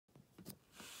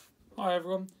Hi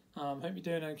everyone, hope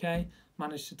you're doing okay.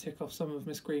 Managed to tick off some of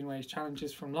Miss Greenway's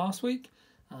challenges from last week.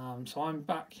 So I'm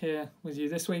back here with you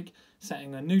this week,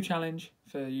 setting a new challenge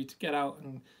for you to get out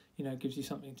and, gives you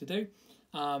something to do.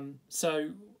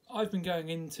 So I've been going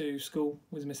into school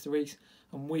with Mr. Reese,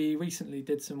 and we recently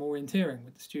did some orienteering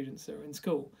with the students that are in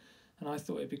school. And I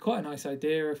thought it'd be quite a nice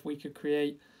idea if we could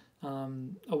create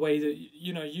a way that,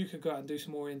 you could go out and do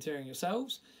some orienteering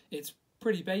yourselves. It's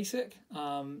pretty basic,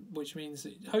 which means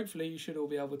that hopefully you should all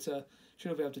be able to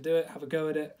do it, have a go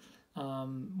at it,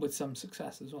 with some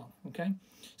success as well. Okay,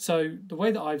 so the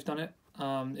way that I've done it,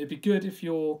 it'd be good if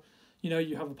you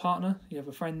have a partner, you have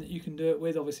a friend that you can do it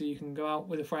with. Obviously you can go out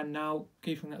with a friend now,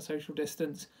 keeping that social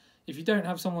distance. If you don't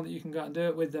have someone that you can go out and do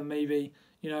it with, then maybe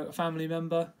a family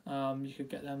member, you could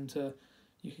get them to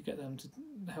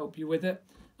help you with it.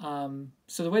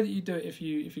 So the way that you do it, if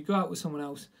you go out with someone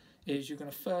else, is you're going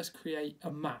to first create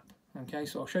a map. Okay,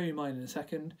 so I'll show you mine in a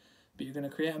second, but you're going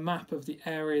to create a map of the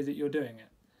area that you're doing it.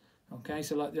 Okay,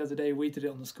 so like the other day we did it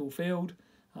on the school field.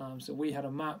 So we had a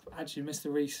map. Actually,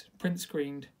 Mr. Reese print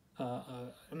screened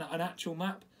an actual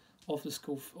map of the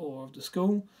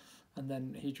school, and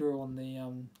then he drew on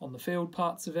the field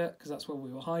parts of it, because that's where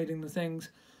we were hiding the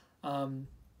things.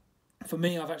 For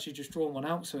me, I've actually just drawn one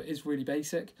out, so it is really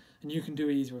basic, and you can do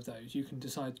either of those. You can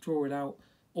decide to draw it out,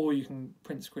 or you can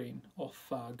print screen off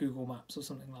Google Maps or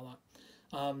something like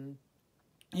that.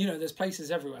 There's places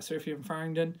everywhere. So if you're in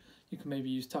Farringdon, you can maybe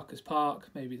use Tucker's Park,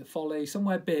 maybe the Folly,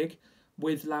 somewhere big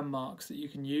with landmarks that you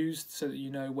can use so that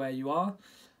you know where you are.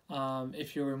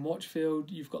 If you're in Watchfield,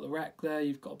 you've got the Rec there.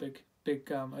 You've got a big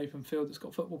open field that's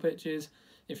got football pitches.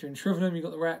 If you're in Shrivenham, you've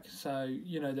got the Rec. So,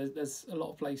 there's a lot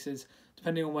of places.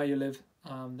 Depending on where you live,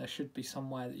 there should be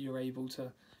somewhere that you're able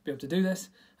to do this.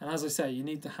 And as I say, you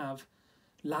need to have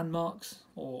landmarks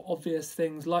or obvious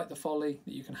things like the Folly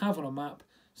that you can have on a map,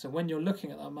 so when you're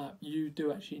looking at that map you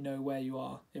do actually know where you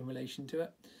are in relation to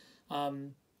it.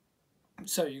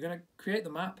 So you're going to create the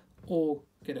map or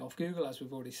get it off Google, as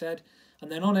we've already said,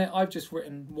 and then on it I've just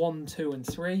written 1, 2 and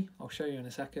 3. I'll show you in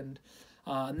a second,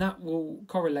 and that will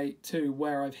correlate to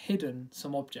where I've hidden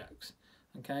some objects.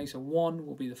 Okay, so 1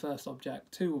 will be the first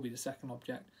object, 2 will be the second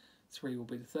object, 3 will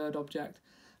be the third object.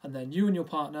 And then you and your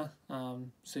partner,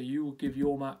 so you will give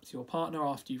your map to your partner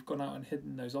after you've gone out and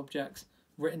hidden those objects,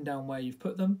 written down where you've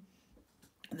put them.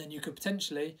 And then you could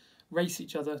potentially race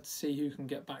each other to see who can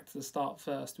get back to the start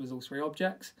first with all 3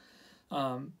 objects.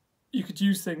 You could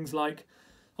use things like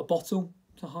a bottle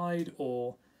to hide,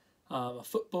 or a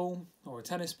football or a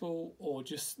tennis ball, or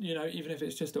just, even if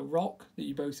it's just a rock that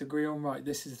you both agree on, right,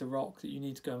 this is the rock that you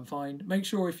need to go and find. Make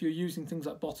sure if you're using things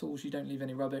like bottles, you don't leave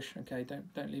any rubbish, okay,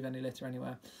 don't leave any litter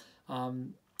anywhere.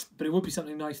 But it would be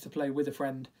something nice to play with a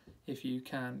friend if you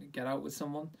can get out with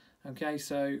someone. Okay,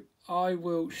 so I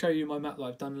will show you my map that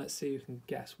I've done. Let's see if you can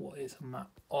guess what is a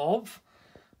map of.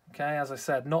 Okay, as I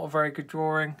said, not a very good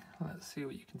drawing. Let's see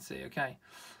what you can see. Okay,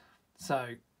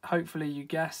 so hopefully you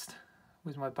guessed.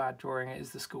 With my bad drawing, it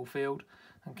is the school field.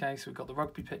 Okay, so we've got the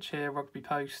rugby pitch here, rugby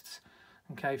posts.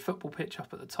 Okay, football pitch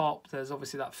up at the top. There's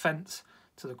obviously that fence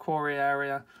to the quarry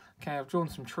area. Okay, I've drawn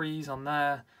some trees on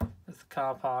there. There's the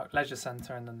car park, leisure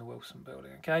centre, and then the Wilson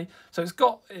building. Okay, so it's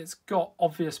got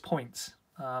obvious points.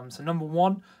 So number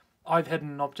 1, I've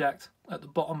hidden an object at the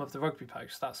bottom of the rugby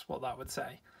post. That's what that would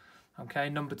say. Okay,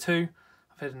 number 2,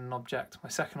 I've hidden an object,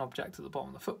 my second object, at the bottom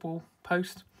of the football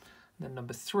post. Then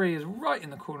number 3 is right in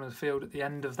the corner of the field at the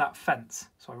end of that fence.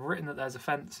 So I've written that there's a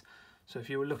fence. So if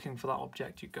you were looking for that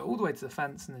object, you'd go all the way to the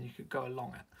fence and then you could go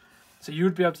along it. So you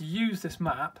would be able to use this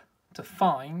map to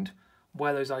find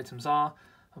where those items are,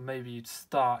 and maybe you'd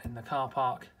start in the car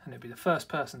park and it'd be the first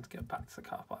person to get back to the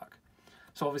car park.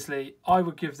 So obviously I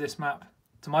would give this map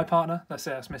to my partner. Let's say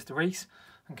that's Mr. Reese.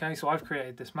 Okay, so I've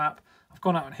created this map. I've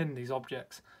gone out and hidden these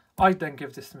objects. I'd then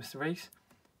give this to Mr. Reese.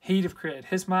 He'd have created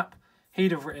his map.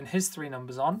 He'd have written his 3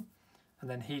 numbers on, and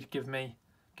then he'd give me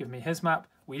his map.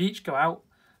 We'd each go out,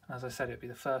 and as I said, it'd be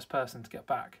the first person to get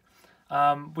back.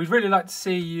 We'd really like to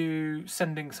see you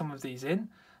sending some of these in.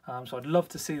 So I'd love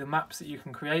to see the maps that you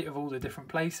can create of all the different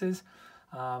places.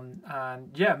 And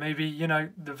yeah, maybe,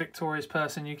 the victorious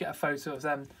person, you get a photo of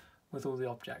them with all the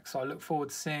objects. So I look forward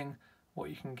to seeing what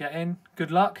you can get in.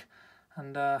 Good luck,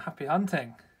 and happy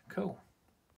hunting. Cool.